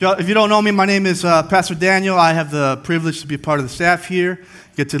If you don't know me, my name is Pastor Daniel. I have the privilege to be part of the staff here,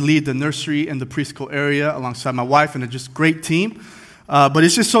 get to lead the nursery and the preschool area alongside my wife and a just great team. But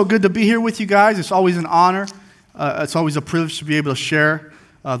it's just so good to be here with you guys. It's always an honor. It's always a privilege to be able to share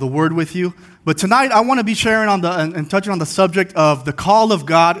the word with you. But tonight I want to be sharing on and touching on the subject of the call of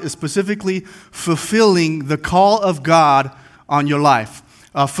God, specifically fulfilling the call of God on your life.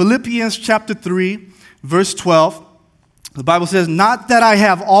 Philippians chapter 3, verse 12. The Bible says, "Not that I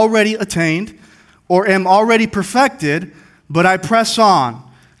have already attained or am already perfected, but I press on,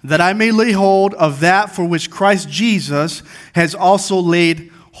 that I may lay hold of that for which Christ Jesus has also laid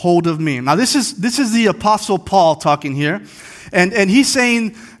hold of me." Now this is the Apostle Paul talking here. And he's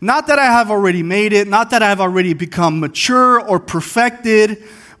saying, not that I have already made it, not that I have already become mature or perfected,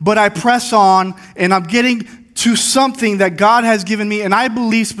 but I press on and I'm getting to something that God has given me. And I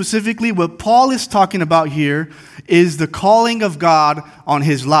believe specifically what Paul is talking about here is the calling of God on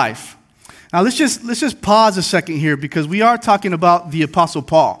his life. Now let's just pause a second here, because we are talking about the Apostle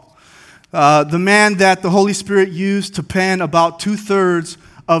Paul, the man that the Holy Spirit used to pen about 2/3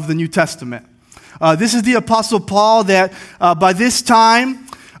 of the New Testament. This is the Apostle Paul that by this time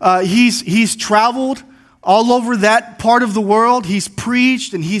he's traveled all over that part of the world. He's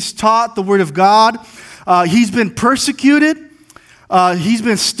preached and he's taught the Word of God. He's been persecuted. He's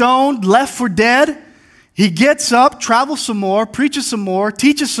been stoned, left for dead. He gets up, travels some more, preaches some more,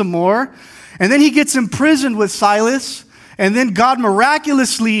 teaches some more, and then he gets imprisoned with Silas, and then God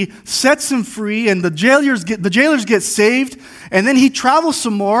miraculously sets him free, and the jailers get saved, and then he travels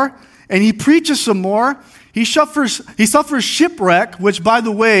some more, and he preaches some more. He suffers shipwreck, which, by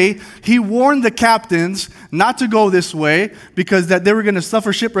the way, he warned the captains not to go this way because that they were going to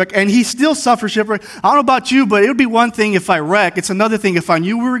suffer shipwreck, and he still suffers shipwreck. I don't know about you, but it would be one thing if I wreck. It's another thing if I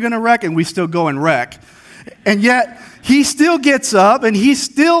knew we were going to wreck and we still go and wreck. And yet, he still gets up and he's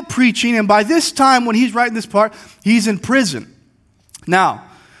still preaching, and by this time when he's writing this part, he's in prison. Now,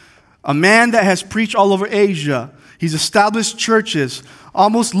 a man that has preached all over Asia, he's established churches,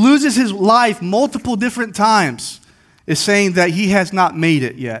 almost loses his life multiple different times, is saying that he has not made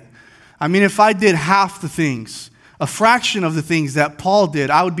it yet. I mean, if I did half the things, a fraction of the things that Paul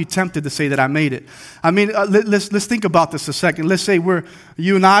did, I would be tempted to say that I made it. I mean, let's think about this a second. Let's say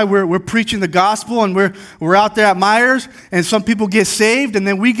you and I, we're preaching the gospel, and we're out there at Myers, and some people get saved, and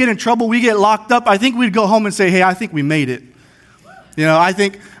then we get in trouble, we get locked up. I think we'd go home and say, "Hey, I think we made it." You know, I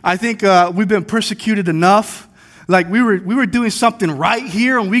think we've been persecuted enough. Like we were doing something right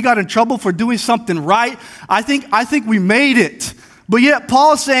here, and we got in trouble for doing something right. I think we made it. But yet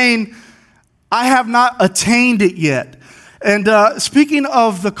Paul's saying, I have not attained it yet. And speaking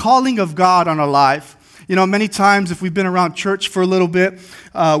of the calling of God on our life, you know, many times if we've been around church for a little bit,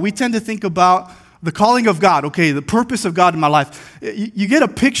 we tend to think about the calling of God. Okay, the purpose of God in my life. You get a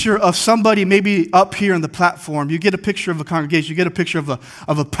picture of somebody maybe up here on the platform. You get a picture of a congregation. You get a picture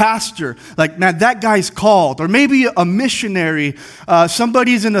of a pastor. Like, man, that guy's called. Or maybe a missionary.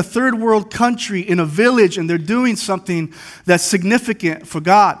 Somebody's in a third world country, in a village, and they're doing something that's significant for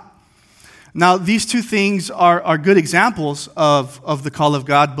God. Now, these two things are good examples of the call of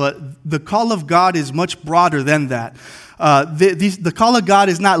God, but the call of God is much broader than that. The call of God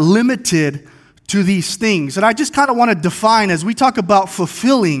is not limited to these things. And I just kind of want to define, as we talk about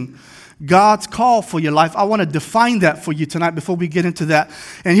fulfilling God's call for your life, I want to define that for you tonight before we get into that.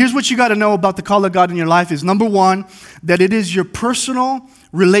 And here's what you got to know about the call of God in your life is, number one, that it is your personal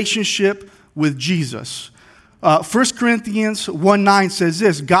relationship with Jesus. 1 Corinthians 1:9 says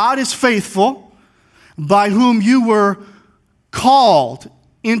this, "God is faithful, by whom you were called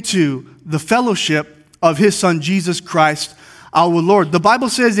into the fellowship of his Son, Jesus Christ, our Lord." The Bible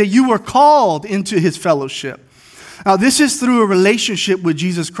says that you were called into his fellowship. Now, this is through a relationship with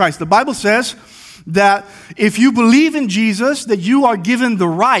Jesus Christ. The Bible says that if you believe in Jesus, that you are given the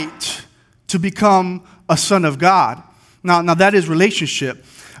right to become a son of God. Now that is relationship.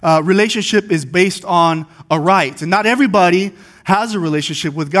 Relationship is based on a right. And not everybody has a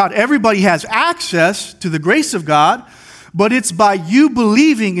relationship with God. Everybody has access to the grace of God, but it's by you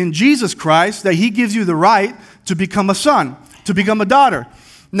believing in Jesus Christ that he gives you the right to become a son, to become a daughter.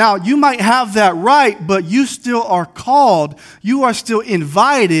 Now, you might have that right, but you still are called. You are still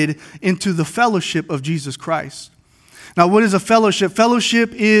invited into the fellowship of Jesus Christ. Now, what is a fellowship?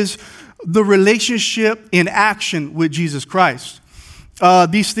 Fellowship is the relationship in action with Jesus Christ.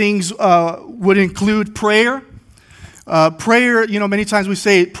 These things would include prayer. Prayer, you know, many times we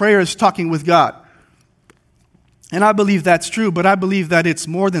say prayer is talking with God. And I believe that's true, but I believe that it's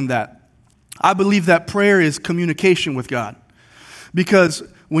more than that. I believe that prayer is communication with God. Because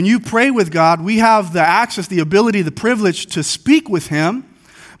when you pray with God, we have the access, the ability, the privilege to speak with him,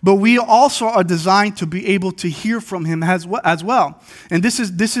 but we also are designed to be able to hear from him as well. And this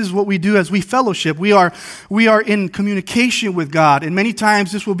is what we do as we fellowship. We are in communication with God, and many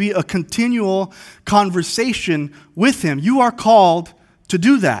times this will be a continual conversation with him. You are called to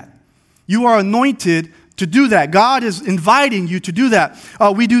do that. You are anointed to do that. God is inviting you to do that.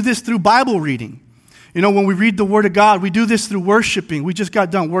 We do this through Bible reading. You know, when we read the Word of God, we do this through worshiping. We just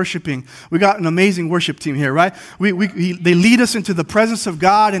got done worshiping. We got an amazing worship team here, right? They lead us into the presence of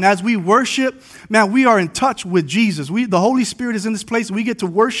God, and as we worship, man, we are in touch with Jesus. The Holy Spirit is in this place, and we get to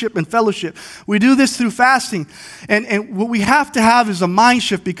worship and fellowship. We do this through fasting, and what we have to have is a mind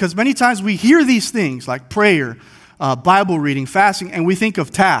shift, because many times we hear these things like prayer, Bible reading, fasting, and we think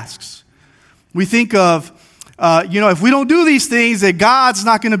of tasks. We think of if we don't do these things, that God's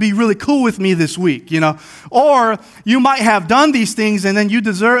not going to be really cool with me this week, Or you might have done these things and then you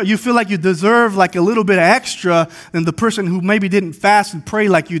feel like you deserve like a little bit of extra than the person who maybe didn't fast and pray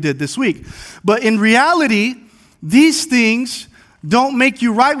like you did this week. But in reality, these things don't make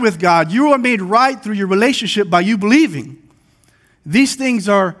you right with God. You are made right through your relationship by you believing. These things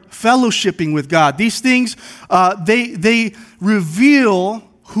are fellowshipping with God. These things, they reveal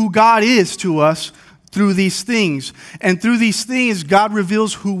who God is to us through these things. And through these things, God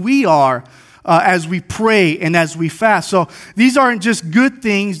reveals who we are as we pray and as we fast. So these aren't just good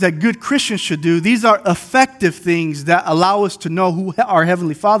things that good Christians should do. These are effective things that allow us to know who our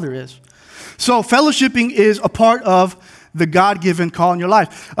Heavenly Father is. So fellowshipping is a part of the God-given call in your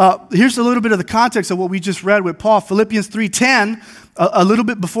life. Here's a little bit of the context of what we just read with Paul. Philippians 3:10, a little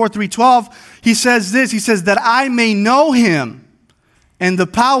bit before 3:12, he says this. He says, that I may know him and the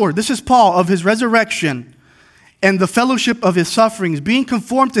power, this is Paul, of his resurrection and the fellowship of his sufferings, being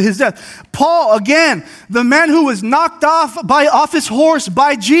conformed to his death. Paul, again, the man who was knocked off his horse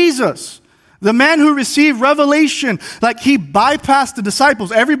by Jesus, the man who received revelation, like he bypassed the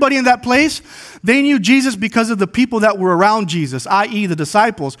disciples. Everybody in that place, they knew Jesus because of the people that were around Jesus, i.e. the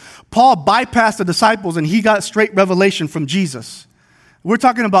disciples. Paul bypassed the disciples and he got straight revelation from Jesus. We're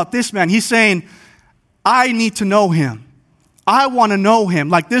talking about this man. He's saying, I need to know him. I want to know him.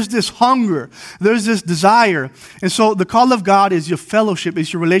 Like there's this hunger. There's this desire. And so the call of God is your fellowship,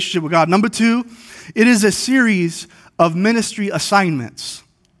 is your relationship with God. Number 2, it is a series of ministry assignments.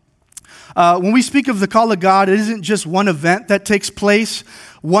 When we speak of the call of God, it isn't just one event that takes place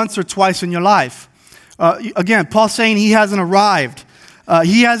once or twice in your life. Again, Paul's saying he hasn't arrived.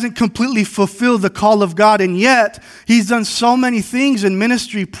 He hasn't completely fulfilled the call of God, and yet he's done so many things in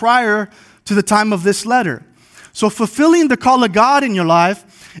ministry prior to the time of this letter. So fulfilling the call of God in your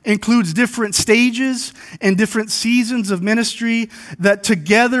life includes different stages and different seasons of ministry that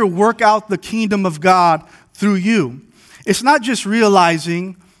together work out the kingdom of God through you. It's not just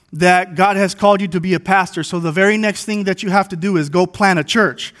realizing that God has called you to be a pastor, so the very next thing that you have to do is go plant a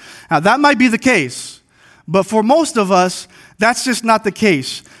church. Now, that might be the case, but for most of us, that's just not the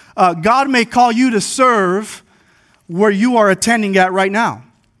case. God may call you to serve where you are attending at right now.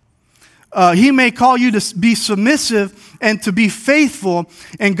 He may call you to be submissive and to be faithful,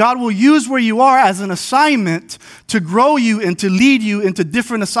 and God will use where you are as an assignment to grow you and to lead you into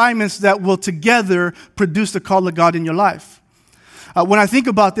different assignments that will together produce the call of God in your life. When I think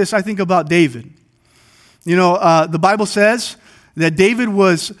about this, I think about David. The Bible says that David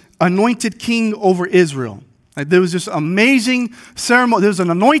was anointed king over Israel. There was this amazing ceremony. There was an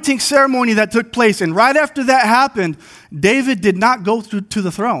anointing ceremony that took place, and right after that happened, David did not go to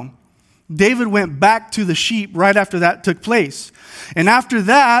the throne. David went back to the sheep right after that took place. And after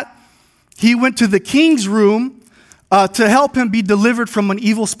that, he went to the king's room to help him be delivered from an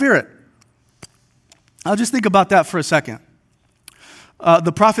evil spirit. I'll just think about that for a second.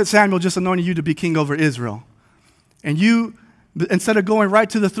 The prophet Samuel just anointed you to be king over Israel. And you, instead of going right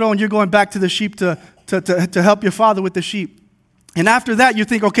to the throne, you're going back to the sheep to help your father with the sheep. And after that, you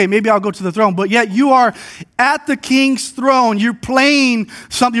think, okay, maybe I'll go to the throne. But yet you are at the king's throne. You're playing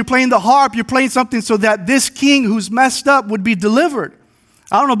something. You're playing the harp. You're playing something so that this king who's messed up would be delivered.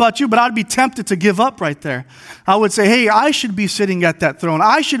 I don't know about you, but I'd be tempted to give up right there. I would say, hey, I should be sitting at that throne.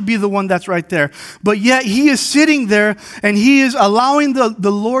 I should be the one that's right there. But yet he is sitting there and he is allowing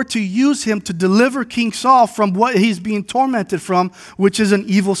the Lord to use him to deliver King Saul from what he's being tormented from, which is an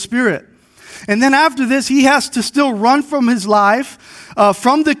evil spirit. And then after this, he has to still run from his life,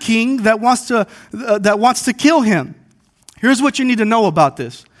 from the king that wants to kill him. Here's what you need to know about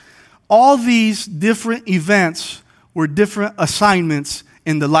this. All these different events were different assignments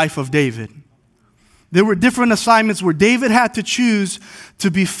in the life of David. There were different assignments where David had to choose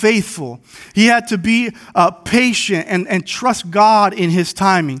to be faithful. He had to be patient and trust God in his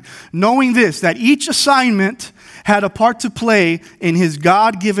timing, knowing this, that each assignment had a part to play in his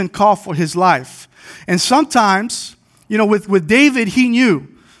God-given call for his life. And sometimes, with David, he knew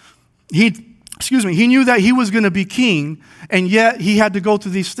that he was going to be king, and yet he had to go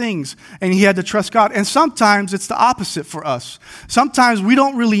through these things, and he had to trust God. And sometimes it's the opposite for us. Sometimes we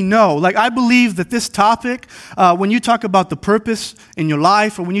don't really know. Like, I believe that this topic, when you talk about the purpose in your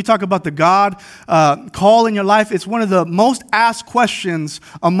life, or when you talk about the God call in your life, it's one of the most asked questions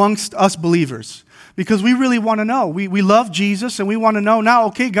amongst us believers. Because we really want to know. We love Jesus, and we want to know now,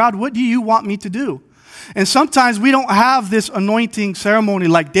 okay, God, what do you want me to do? And sometimes we don't have this anointing ceremony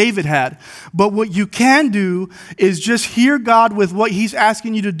like David had. But what you can do is just hear God with what he's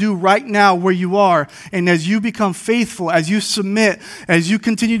asking you to do right now where you are. And as you become faithful, as you submit, as you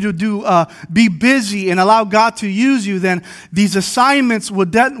continue to be busy and allow God to use you, then these assignments will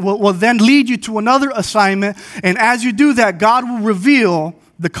then lead you to another assignment. And as you do that, God will reveal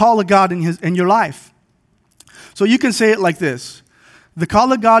the call of God in your life. So you can say it like this. The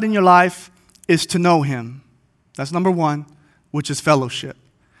call of God in your life is to know him. That's number one, which is fellowship.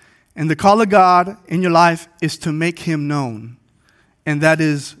 And the call of God in your life is to make him known. And that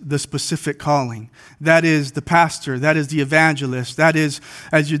is the specific calling. That is the pastor. That is the evangelist. That is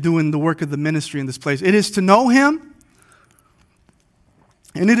as you're doing the work of the ministry in this place. It is to know him,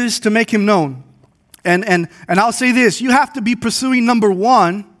 and it is to make him known. And I'll say this, you have to be pursuing number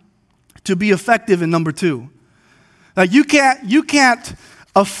one to be effective in number two. Like you can't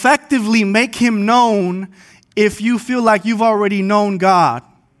effectively make him known if you feel like you've already known God.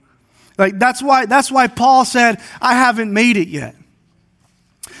 Like that's why Paul said, I haven't made it yet.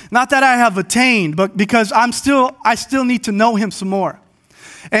 Not that I have attained, but because I still need to know him some more.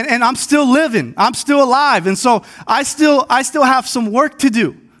 And I'm still living. I'm still alive. And so I still have some work to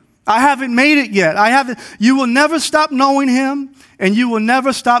do. I haven't made it yet. You will never stop knowing him, and you will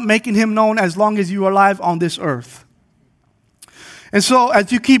never stop making him known as long as you are alive on this earth. And so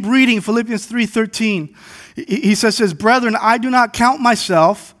as you keep reading Philippians 3:13, he says, brethren, I do not count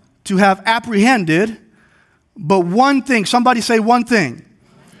myself to have apprehended, but one thing, somebody say one thing.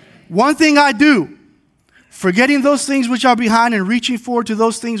 One thing I do, forgetting those things which are behind and reaching forward to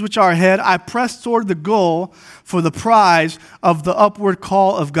those things which are ahead, I press toward the goal for the prize of the upward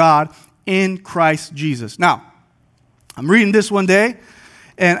call of God in Christ Jesus. Now, I'm reading this one day,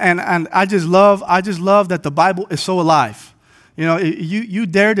 and I just love that the Bible is so alive. You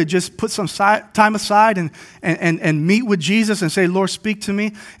dare to just put some time aside and meet with Jesus and say, Lord, speak to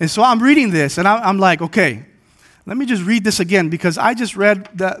me. And so I'm reading this, and I'm like, okay, let me just read this again, because I just read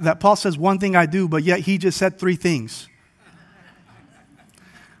that Paul says one thing I do, but yet he just said three things.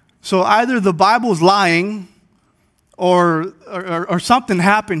 So either the Bible's lying or something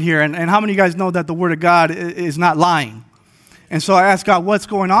happened here. And how many of you guys know that the Word of God is not lying? And so I asked God, what's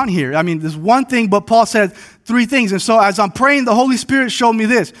going on here? I mean, there's one thing, but Paul said three things. And so as I'm praying, the Holy Spirit showed me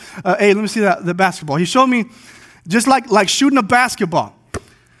this. Hey, let me see the basketball. He showed me just like shooting a basketball.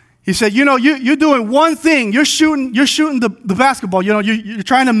 He said, you're doing one thing. You're shooting the basketball. You're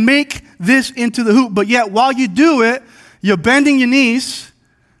trying to make this into the hoop. But yet while you do it, you're bending your knees.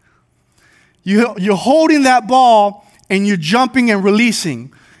 You're holding that ball, and you're jumping and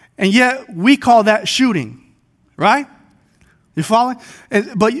releasing. And yet we call that shooting, right? You following?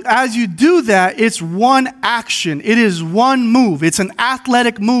 But as you do that, it's one action. It is one move. It's an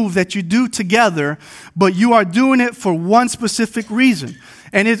athletic move that you do together, but you are doing it for one specific reason.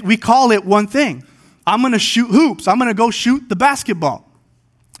 And we call it one thing. I'm going to shoot hoops. I'm going to go shoot the basketball.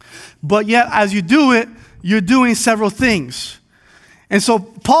 But yet, as you do it, you're doing several things. And so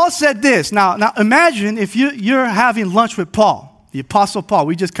Paul said this. Now imagine if you're having lunch with Paul, the Apostle Paul.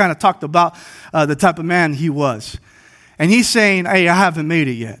 We just kind of talked about the type of man he was. And he's saying, hey, I haven't made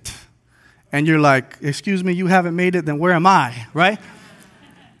it yet. And you're like, excuse me, you haven't made it? Then where am I, right?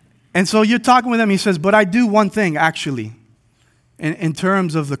 And so you're talking with him. He says, but I do one thing, actually, in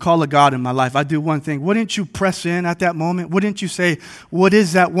terms of the call of God in my life. I do one thing. Wouldn't you press in at that moment? Wouldn't you say, what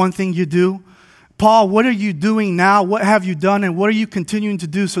is that one thing you do? Paul, what are you doing now? What have you done? And what are you continuing to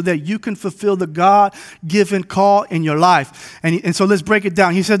do so that you can fulfill the God-given call in your life? And so let's break it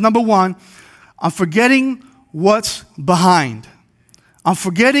down. He said, number one, I'm forgetting what's behind. I'm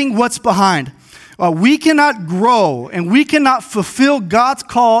forgetting what's behind. We cannot grow and we cannot fulfill God's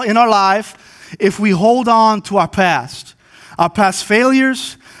call in our life if we hold on to our past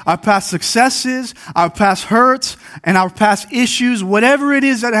failures, our past successes, our past hurts, and our past issues, whatever it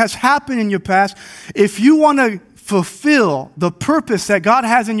is that has happened in your past. If you want to fulfill the purpose that God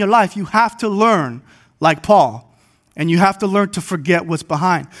has in your life, you have to learn like Paul. And you have to learn to forget what's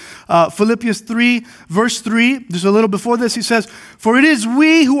behind. Philippians 3, verse 3, just a little before this, he says, for it is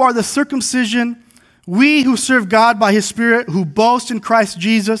we who are the circumcision We who serve God by his Spirit, who boast in Christ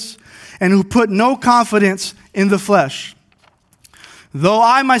Jesus, and who put no confidence in the flesh. Though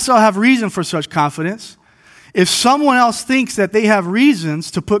I myself have reason for such confidence, if someone else thinks that they have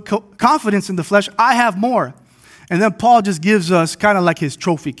reasons to put confidence in the flesh, I have more. And then Paul just gives us kind of like his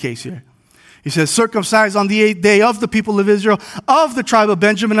trophy case here. He says, circumcised on the 8th day of the people of Israel, of the tribe of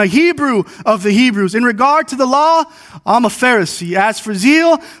Benjamin, a Hebrew of the Hebrews. In regard to the law, I'm a Pharisee. As for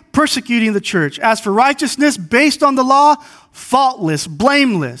zeal, persecuting the church. As for righteousness, based on the law, faultless,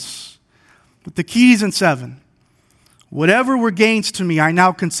 blameless. But the keys in 7. Whatever were gains to me, I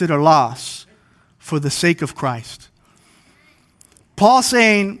now consider loss for the sake of Christ. Paul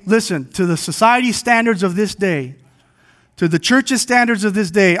saying, listen, to the society standards of this day, to the church's standards of this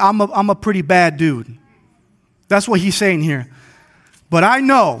day, I'm a pretty bad dude. That's what he's saying here. But I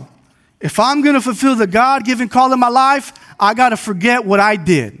know if I'm going to fulfill the God-given call in my life, I got to forget what I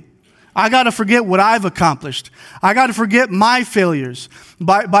did. I got to forget what I've accomplished. I got to forget my failures.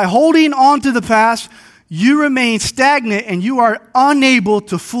 By holding on to the past, you remain stagnant and you are unable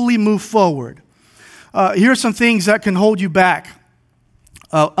to fully move forward. Here are some things that can hold you back.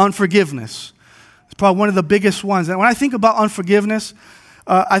 Unforgiveness. It's probably one of the biggest ones. And when I think about unforgiveness,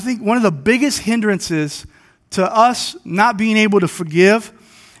 I think one of the biggest hindrances to us not being able to forgive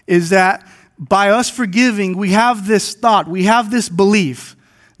is that by us forgiving, we have this thought, we have this belief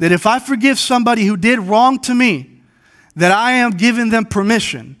that if I forgive somebody who did wrong to me, that I am giving them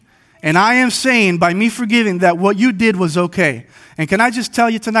permission. And I am saying by me forgiving that what you did was okay. And can I just tell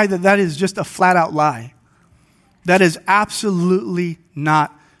you tonight that that is just a flat out lie? That is absolutely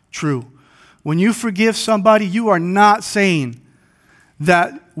not true. When you forgive somebody, you are not saying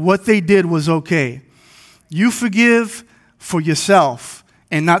that what they did was okay. You forgive for yourself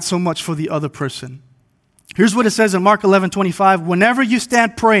and not so much for the other person. Here's what it says in Mark 11:25. Whenever you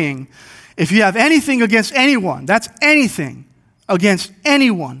stand praying, if you have anything against anyone, that's anything against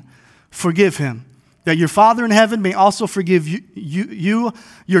anyone, forgive him, that your Father in heaven may also forgive you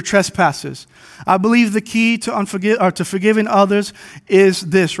your trespasses. I believe the key to forgiving others is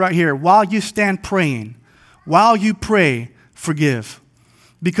this right here. While you stand praying, while you pray, forgive.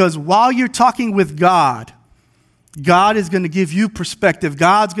 Because while you're talking with God, God is going to give you perspective.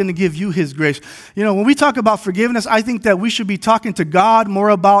 God's going to give you his grace. You know, when we talk about forgiveness, I think that we should be talking to God more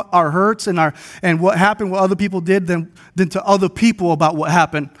about our hurts and what happened, what other people did than to other people about what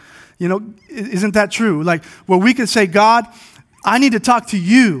happened. You know, isn't that true? Like where we can say, God, I need to talk to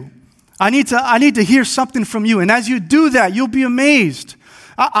you. I need to hear something from you. And as you do that, you'll be amazed.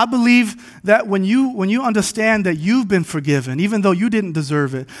 I believe that when you understand that you've been forgiven, even though you didn't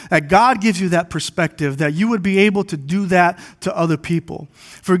deserve it, that God gives you that perspective, that you would be able to do that to other people.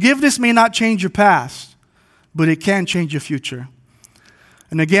 Forgiveness may not change your past, but it can change your future.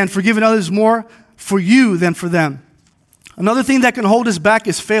 And again, forgiving others more for you than for them. Another thing that can hold us back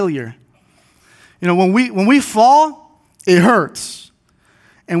is failure. You know, when we fall, it hurts.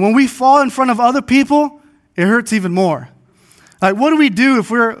 And when we fall in front of other people, it hurts even more. Like, what do we do if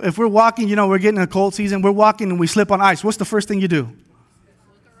we're walking, you know, we're getting in a cold season, we're walking and we slip on ice? What's the first thing you do? Look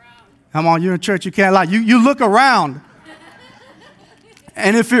around. Come on, you're in church, you can't lie. You look around.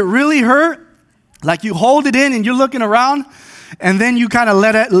 And if it really hurt, like you hold it in and you're looking around, and then you kind of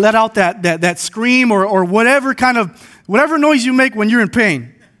let out that scream or whatever noise you make when you're in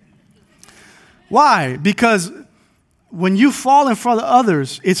pain. Why? Because when you fall in front of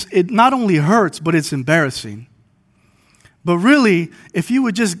others, it not only hurts, but it's embarrassing. But really, if you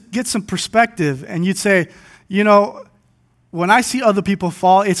would just get some perspective and you'd say, you know, when I see other people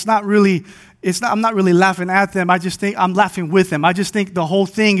fall, I'm not really laughing at them. I just think I'm laughing with them. I just think the whole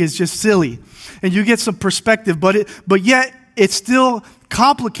thing is just silly. And you get some perspective, but yet it's still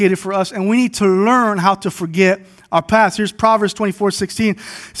complicated for us, and we need to learn how to forget our past. Here's Proverbs 24:16. It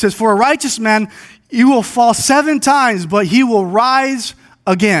says, for a righteous man, he will fall 7 times, but he will rise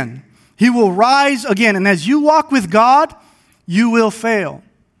again. He will rise again. And as you walk with God, you will fail.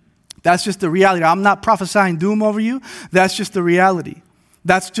 That's just the reality. I'm not prophesying doom over you. That's just the reality.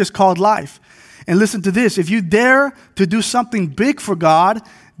 That's just called life. And listen to this. If you dare to do something big for God,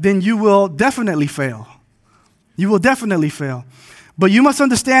 then you will definitely fail. You will definitely fail. But you must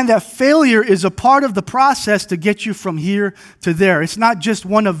understand that failure is a part of the process to get you from here to there. It's not just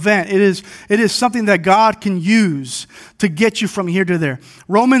one event. It is something that God can use to get you from here to there.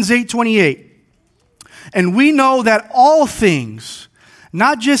 Romans 8:28. And we know that all things,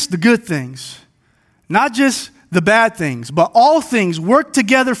 not just the good things, not just the bad things, but all things work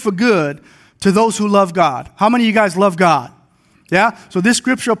together for good to those who love God. How many of you guys love God? Yeah? So this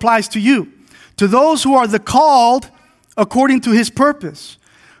scripture applies to you. To those who are the called according to his purpose.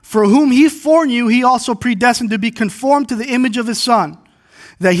 For whom he foreknew, he also predestined to be conformed to the image of his Son,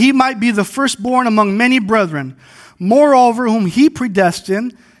 that he might be the firstborn among many brethren. Moreover, whom he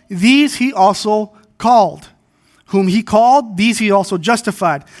predestined, these he also called. Whom he called, these he also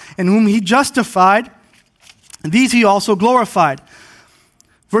justified. And whom he justified, these he also glorified.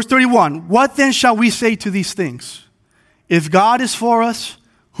 Verse 31, what then shall we say to these things? If God is for us,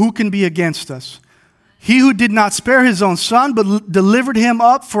 who can be against us? He who did not spare his own Son, but delivered him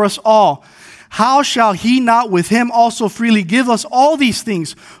up for us all, how shall he not with him also freely give us all these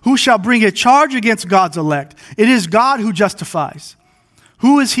things? Who shall bring a charge against God's elect? It is God who justifies.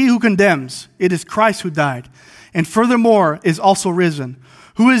 Who is he who condemns? It is Christ who died, and furthermore is also risen,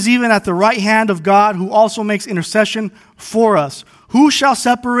 who is even at the right hand of God, who also makes intercession for us. Who shall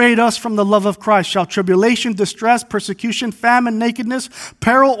separate us from the love of Christ? Shall tribulation, distress, persecution, famine, nakedness,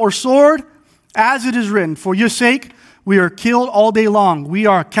 peril, or sword? As it is written, for your sake we are killed all day long. We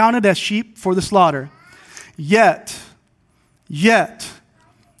are accounted as sheep for the slaughter. Yet,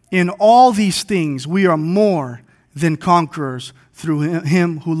 in all these things we are more than conquerors through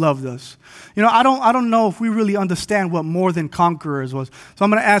him who loved us. You know, I don't know if we really understand what more than conquerors was. So I'm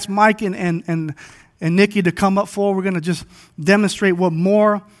going to ask Mike and Nikki to come up forward. We're going to just demonstrate what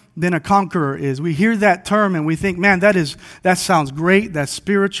more than a conqueror is. We hear that term and we think, man, that sounds great. That's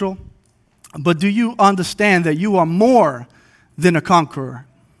spiritual. But do you understand that you are more than a conqueror?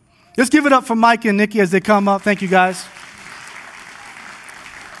 Let's give it up for Mike and Nikki as they come up. Thank you, guys.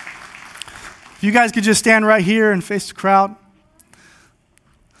 If you guys could just stand right here and face the crowd.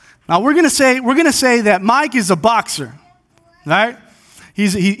 Now we're gonna say that Mike is a boxer, right?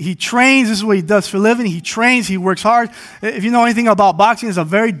 He trains. This is what he does for a living. He trains. He works hard. If you know anything about boxing, it's a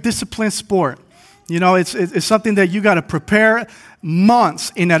very disciplined sport. You know, it's something that you got to prepare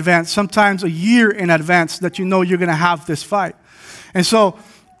months in advance, sometimes a year in advance, that you know you're going to have this fight. And so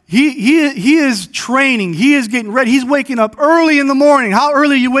he is training. He is getting ready. He's waking up early in the morning. How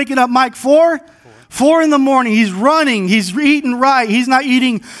early are you waking up, Mike? 4 in the morning. He's running. He's eating right. He's not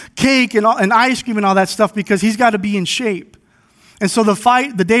eating cake and ice cream and all that stuff because he's got to be in shape. And so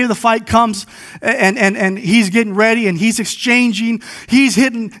the day of the fight comes, and he's getting ready, and he's exchanging, he's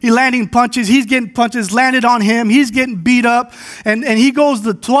landing punches, he's getting punches landed on him, he's getting beat up, and he goes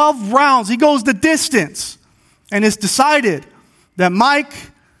the 12 rounds, he goes the distance, and it's decided that Mike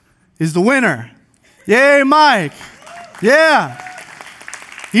is the winner. Yay, Mike. Yeah.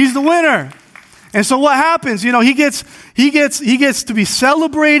 He's the winner. And so what happens? You know, he gets to be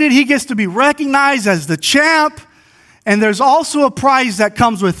celebrated, he gets to be recognized as the champ. And there's also a prize that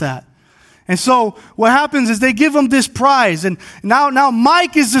comes with that. And so what happens is they give him this prize. And now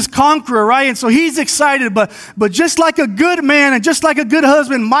Mike is this conqueror, right? And so he's excited. But just like a good man and just like a good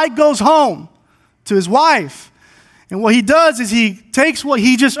husband, Mike goes home to his wife. And what he does is he takes what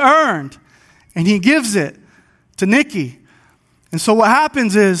he just earned and he gives it to Nikki. And so what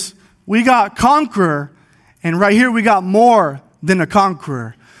happens is we got conqueror, and right here we got more than a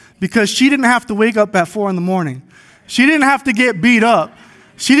conqueror. Because she didn't have to wake up at 4 in the morning. She didn't have to get beat up.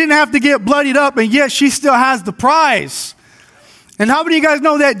 She didn't have to get bloodied up, and yet she still has the prize. And how many of you guys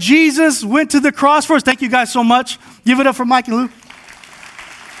know that Jesus went to the cross for us? Thank you guys so much. Give it up for Mike and Luke.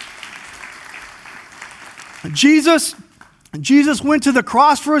 Jesus went to the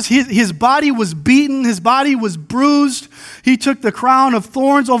cross for us. His body was beaten. His body was bruised. He took the crown of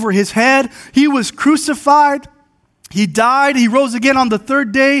thorns over his head. He was crucified. He died. He rose again on the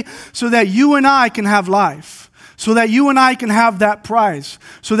third day so that you and I can have life. So that you and I can have that prize.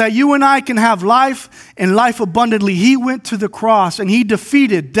 So that you and I can have life and life abundantly. He went to the cross and he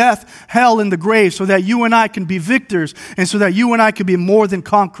defeated death, hell, and the grave so that you and I can be victors and so that you and I can be more than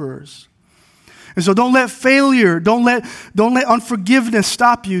conquerors. And so don't let failure, don't let unforgiveness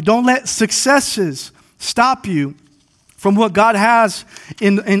stop you. Don't let successes stop you from what God has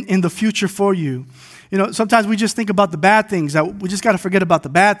in the future for you. You know, sometimes we just think about the bad things, that we just got to forget about the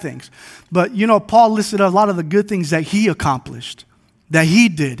bad things. But, you know, Paul listed a lot of the good things that he accomplished, that he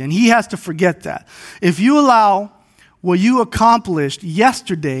did, and he has to forget that. If you allow what you accomplished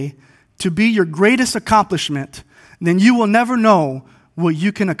yesterday to be your greatest accomplishment, then you will never know what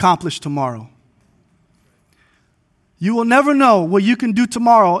you can accomplish tomorrow. You will never know what you can do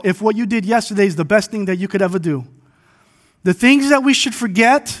tomorrow if what you did yesterday is the best thing that you could ever do. The things that we should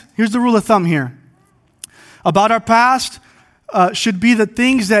forget, here's the rule of thumb here. About our past should be the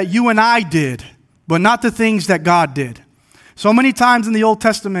things that you and I did, but not the things that God did. So many times in the Old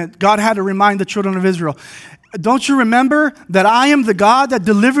Testament, God had to remind the children of Israel, Don't you remember that I am the God that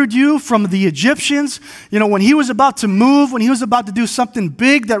delivered you from the Egyptians? You know, when he was about to move, when he was about to do something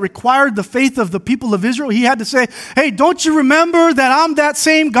big that required the faith of the people of Israel, he had to say, hey, don't you remember that I'm that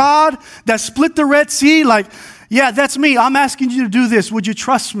same God that split the Red Sea? Like, yeah, that's me. I'm asking you to do this. Would you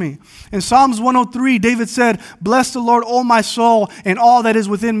trust me? In Psalms 103, David said, bless the Lord, O my soul, and all that is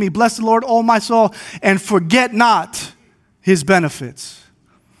within me. Bless the Lord, O my soul, and forget not his benefits.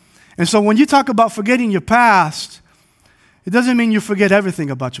 And so when you talk about forgetting your past, it doesn't mean you forget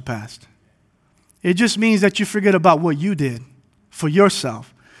everything about your past. It just means that you forget about what you did for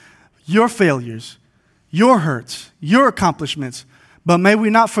yourself, your failures, your hurts, your accomplishments. But may we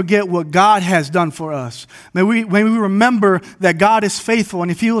not forget what God has done for us. May we remember that God is faithful. And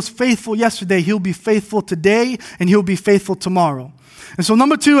if he was faithful yesterday, he'll be faithful today and he'll be faithful tomorrow. And so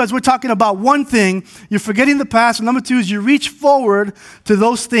number 2, as we're talking about one thing, you're forgetting the past. And number 2 is you reach forward to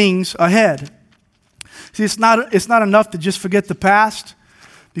those things ahead. See, it's not enough to just forget the past,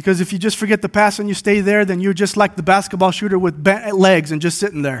 because if you just forget the past and you stay there, then you're just like the basketball shooter with bent legs and just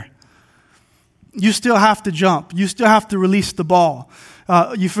sitting there. You still have to jump. You still have to release the ball.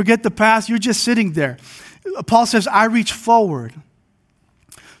 You forget the past, you're just sitting there. Paul says, I reach forward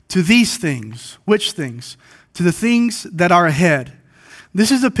to these things. Which things? To the things that are ahead. This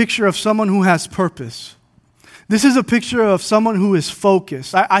is a picture of someone who has purpose. This is a picture of someone who is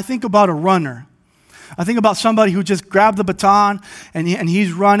focused. I think about a runner. I think about somebody who just grabbed the baton and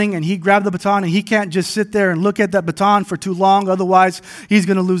he's running and he grabbed the baton and he can't just sit there and look at that baton for too long. Otherwise, he's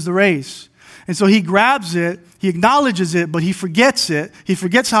going to lose the race. And so he grabs it, he acknowledges it, but he forgets it. He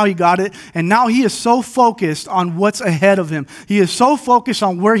forgets how he got it. And now he is so focused on what's ahead of him. He is so focused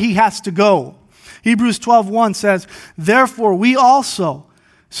on where he has to go. Hebrews 12:1 says, therefore we also,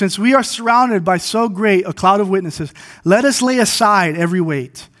 since we are surrounded by so great a cloud of witnesses, let us lay aside every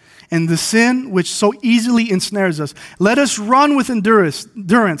weight and the sin which so easily ensnares us. Let us run with endurance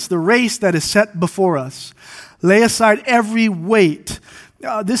the race that is set before us. Lay aside every weight.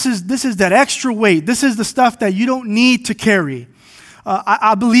 This is that extra weight. This is the stuff that you don't need to carry.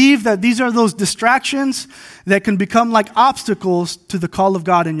 I believe that these are those distractions that can become like obstacles to the call of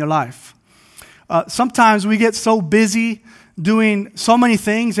God in your life. Sometimes we get so busy doing so many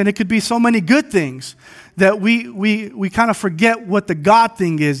things, and it could be so many good things, that we kind of forget what the God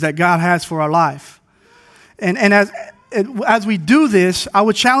thing is that God has for our life. And as we do this, I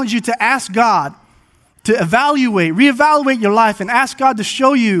would challenge you to ask God to reevaluate your life and ask God to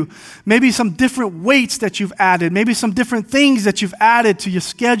show you maybe some different weights that you've added, maybe some different things that you've added to your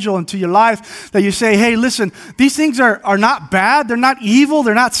schedule and to your life that you say, hey, listen, these things are not bad, they're not evil,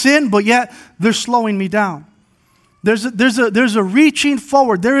 they're not sin, but yet they're slowing me down. There's a reaching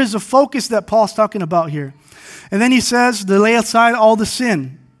forward. There is a focus that Paul's talking about here. And then he says to lay aside all the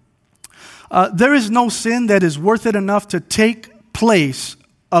sin. There is no sin that is worth it enough to take place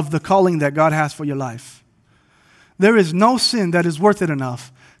of the calling that God has for your life. There is no sin that is worth it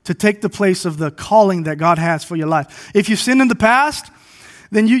enough to take the place of the calling that God has for your life. If you sinned in the past,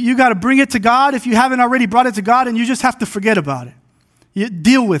 then you got to bring it to God. If you haven't already brought it to God, and you just have to forget about it. You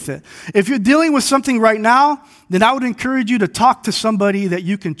deal with it. If you're dealing with something right now, then I would encourage you to talk to somebody that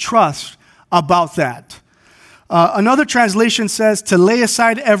you can trust about that. Another translation says to lay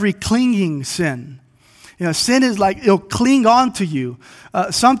aside every clinging sin. You know, sin is like it'll cling on to you.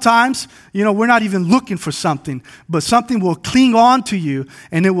 Sometimes, we're not even looking for something, but something will cling on to you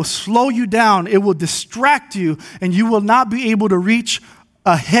and it will slow you down. It will distract you and you will not be able to reach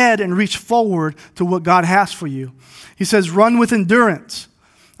ahead and reach forward to what God has for you. He says, run with endurance.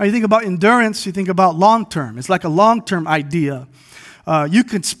 Now, you think about endurance, you think about long-term. It's like a long-term idea. You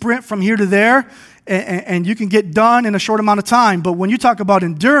can sprint from here to there, and you can get done in a short amount of time. But when you talk about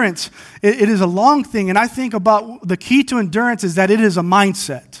endurance, it is a long thing. And I think about the key to endurance is that it is a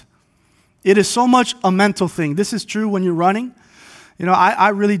mindset. It is so much a mental thing. This is true when you're running. I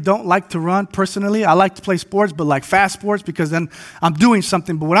really don't like to run personally. I like to play sports, but like fast sports, because then I'm doing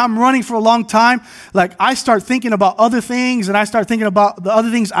something. But when I'm running for a long time, like I start thinking about other things and I start thinking about the other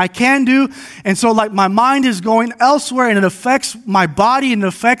things I can do. And so like my mind is going elsewhere and it affects my body and it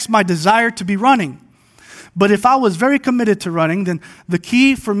affects my desire to be running. But if I was very committed to running, then the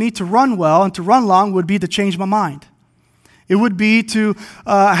key for me to run well and to run long would be to change my mind. It would be to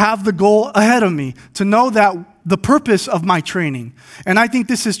have the goal ahead of me, to know that the purpose of my training. And I think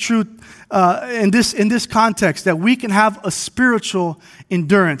this is true in this context, that we can have a spiritual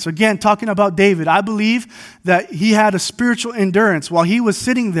endurance. Again, talking about David, I believe that he had a spiritual endurance while he was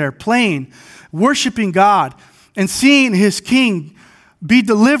sitting there playing, worshiping God, and seeing his king be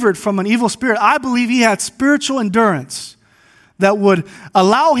delivered from an evil spirit. I believe he had spiritual endurance that would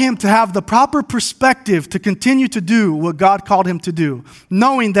allow him to have the proper perspective to continue to do what God called him to do,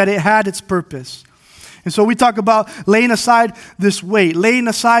 knowing that it had its purpose. And so we talk about laying aside this weight, laying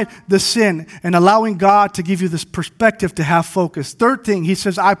aside the sin, and allowing God to give you this perspective to have focus. Third thing, he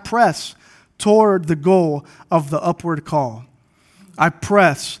says, I press toward the goal of the upward call. I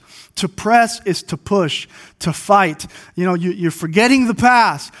press. To press is to push, to fight. You're forgetting the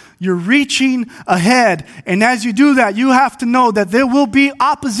past. You're reaching ahead. And as you do that, you have to know that there will be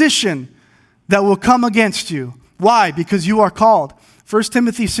opposition that will come against you. Why? Because you are called. 1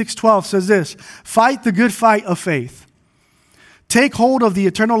 Timothy 6:12 says this, fight the good fight of faith. Take hold of the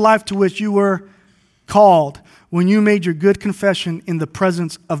eternal life to which you were called when you made your good confession in the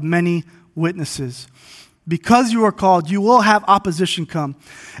presence of many witnesses. Because you are called, you will have opposition come.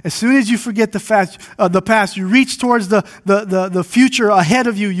 As soon as you forget the past, you reach towards the future ahead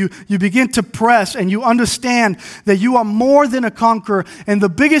of you. You begin to press and you understand that you are more than a conqueror. And the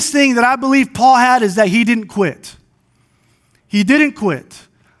biggest thing that I believe Paul had is that he didn't quit. He didn't quit.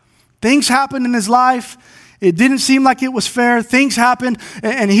 Things happened in his life. It didn't seem like it was fair. Things happened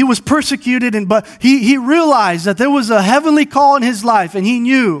and he was persecuted. But he realized that there was a heavenly call in his life and he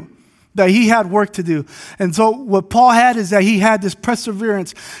knew that he had work to do. And so what Paul had is that he had this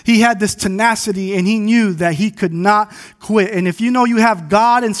perseverance. He had this tenacity and he knew that he could not quit. And if you know you have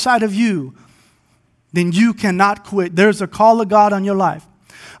God inside of you, then you cannot quit. There's a call of God on your life.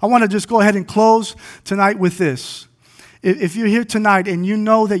 I want to just go ahead and close tonight with this. If you're here tonight and you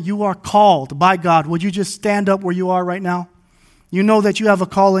know that you are called by God, would you just stand up where you are right now? You know that you have a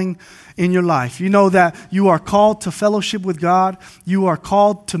calling in your life. You know that you are called to fellowship with God. You are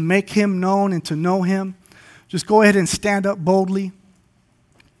called to make him known and to know him. Just go ahead and stand up boldly.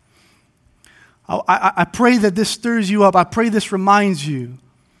 I pray that this stirs you up. I pray this reminds you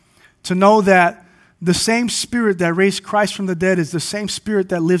to know that the same Spirit that raised Christ from the dead is the same Spirit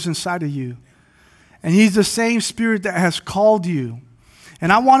that lives inside of you. And he's the same Spirit that has called you.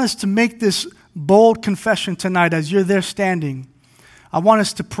 And I want us to make this bold confession tonight as you're there standing. I want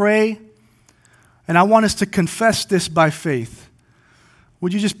us to pray, and I want us to confess this by faith.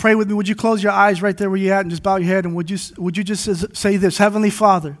 Would you just pray with me? Would you close your eyes right there where you're at and just bow your head? And would you just say this? Heavenly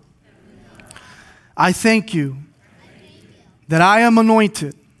Father, I thank you that I am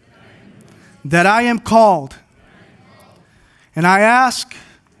anointed, that I am called, and I ask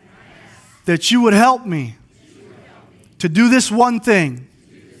that you would help me to do this one thing.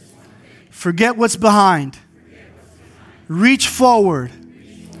 Forget what's behind. Reach forward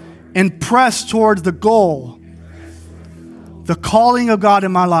and press towards the goal, the calling of God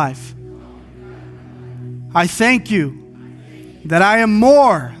in my life. I thank you that I am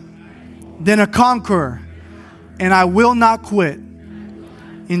more than a conqueror and I will not quit.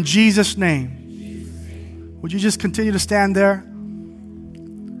 In Jesus' name. Would you just continue to stand there?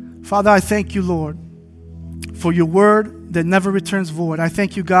 Father, I thank you, Lord, for your word that never returns void. I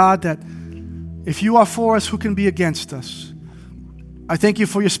thank you, God, that if you are for us, who can be against us? I thank you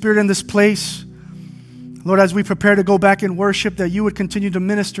for your Spirit in this place. Lord, as we prepare to go back in worship, that you would continue to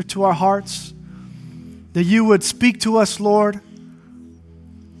minister to our hearts, that you would speak to us, Lord,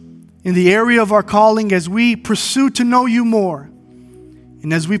 in the area of our calling as we pursue to know you more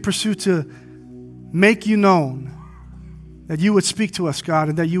and as we pursue to make you known, that you would speak to us, God,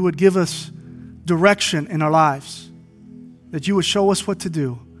 and that you would give us direction in our lives, that you would show us what to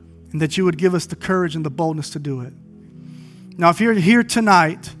do, and that you would give us the courage and the boldness to do it. Now, if you're here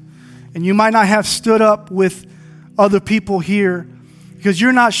tonight, and you might not have stood up with other people here because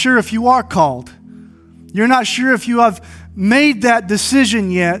you're not sure if you are called. You're not sure if you have made that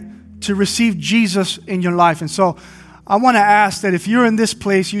decision yet to receive Jesus in your life. And so I want to ask that if you're in this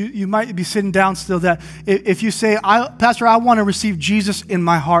place, you might be sitting down still, that if you say, Pastor, I want to receive Jesus in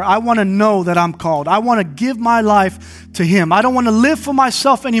my heart. I want to know that I'm called. I want to give my life to him. I don't want to live for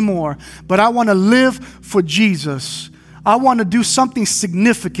myself anymore, but I want to live for Jesus. I want to do something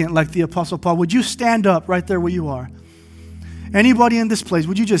significant like the Apostle Paul. Would you stand up right there where you are? Anybody in this place,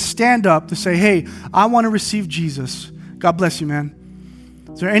 would you just stand up to say, hey, I want to receive Jesus? God bless you, man.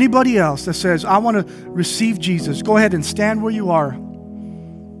 Is there anybody else that says, I want to receive Jesus? Go ahead and stand where you are.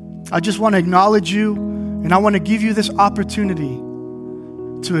 I just want to acknowledge you, and I want to give you this opportunity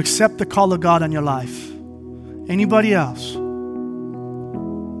to accept the call of God on your life. Anybody else?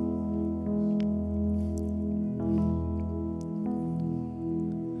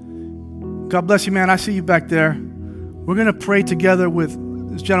 God bless you, man. I see you back there. We're going to pray together with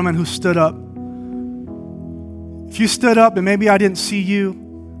this gentleman who stood up. If you stood up and maybe I didn't see you,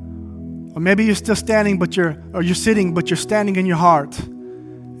 or maybe you're still standing, you're sitting, but you're standing in your heart,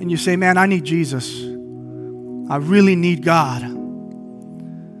 and you say, man, I need Jesus. I really need God. I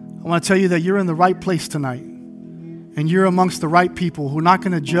want to tell you that you're in the right place tonight. And you're amongst the right people who are not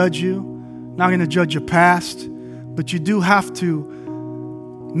going to judge you, not going to judge your past, but you do have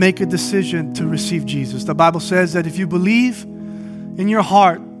to make a decision to receive Jesus. The Bible says that if you believe in your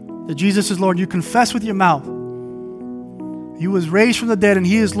heart that Jesus is Lord, you confess with your mouth, He was raised from the dead and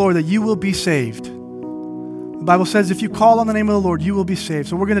He is Lord, that you will be saved. The Bible says if you call on the name of the Lord, you will be saved.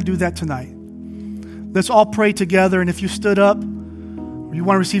 So we're going to do that tonight. Let's all pray together. And if you stood up, or you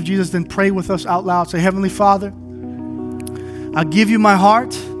want to receive Jesus, then pray with us out loud. Say, Heavenly Father, I give you my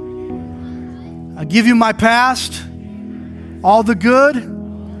heart. I give you my past, all the good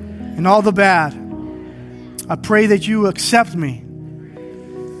and all the bad. I pray that you accept me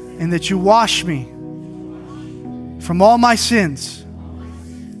and that you wash me from all my sins.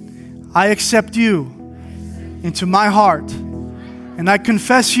 I accept you into my heart and I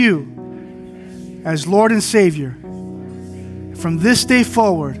confess you as Lord and Savior. From this day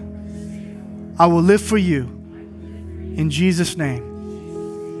forward, I will live for you. In Jesus'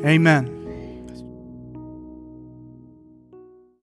 name, amen.